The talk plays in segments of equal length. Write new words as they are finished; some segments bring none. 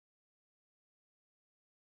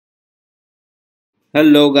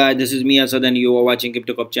Hello guys, this is me Asad and you are watching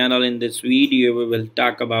CryptoCop channel. In this video we will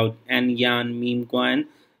talk about Nyan meme coin,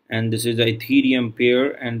 and this is a Ethereum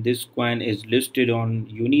pair, and this coin is listed on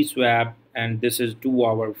Uniswap, and this is 2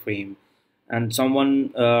 hour frame. And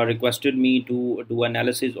someone requested me to do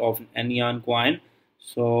analysis of Nyan coin,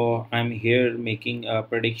 so I'm here making a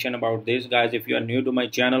prediction about this. Guys, if you are new to my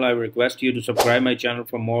channel, I request you to subscribe my channel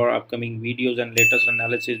for more upcoming videos and latest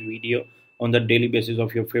analysis video on the daily basis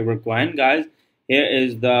of your favorite coin. Guys, here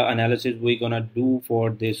is the analysis we're gonna do for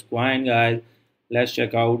this coin. Guys, let's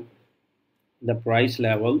check out the price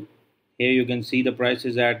level. Here you can see the price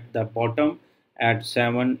is at the bottom at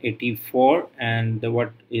 784, and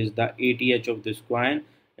what is the ATH of this coin?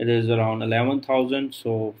 It is around 11,000.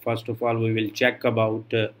 So first of all we will check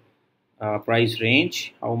about price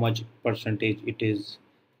range, how much percentage it is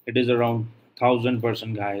around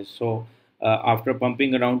 1000%, guys. So after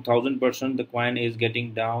pumping around 1000%, the coin is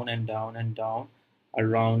getting down and down and down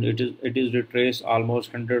around, it is retraced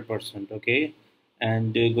almost 100%. Okay,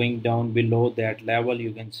 and going down below that level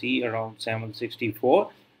you can see around 764.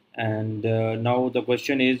 And now the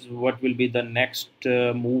question is, what will be the next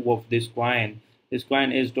move of this coin? This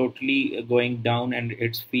coin is totally going down, and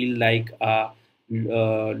it's feel like a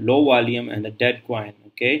low volume and a dead coin.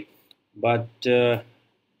 Okay, but there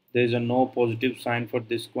is a no positive sign for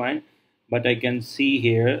this coin, but I can see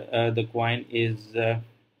here the coin is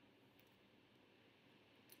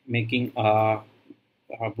making a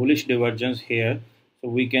bullish divergence here, so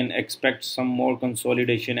we can expect some more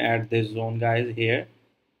consolidation at this zone. Guys, here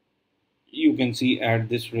you can see at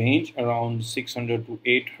this range around 600 to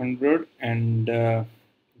 800, and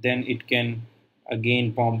then it can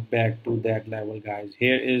again pump back to that level. Guys,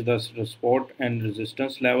 here is the support and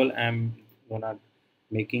resistance level I'm gonna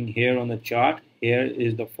making here on the chart. Here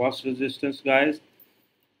is the first resistance, guys,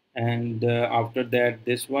 and after that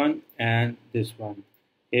this one and this one.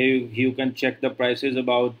 Here you can check the prices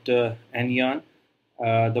about Nyan.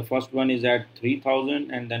 The first one is at 3000,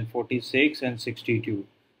 and then 46 and 62,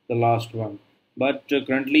 the last one. But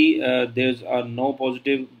currently there's no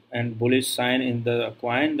positive and bullish sign in the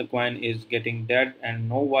coin. The coin is getting dead and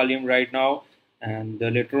no volume right now, and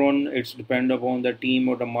later on it's depend upon the team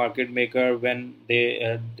or the market maker. When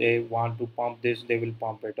they want to pump this, they will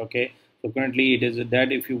pump it. Okay, so currently it is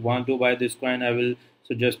dead. If you want to buy this coin, I will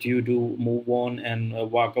suggest you to move on and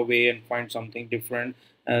walk away and find something different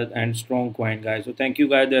and strong coin, guys. So thank you,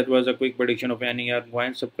 guys. That was a quick prediction of any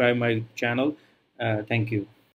coin. Subscribe my channel. Thank you.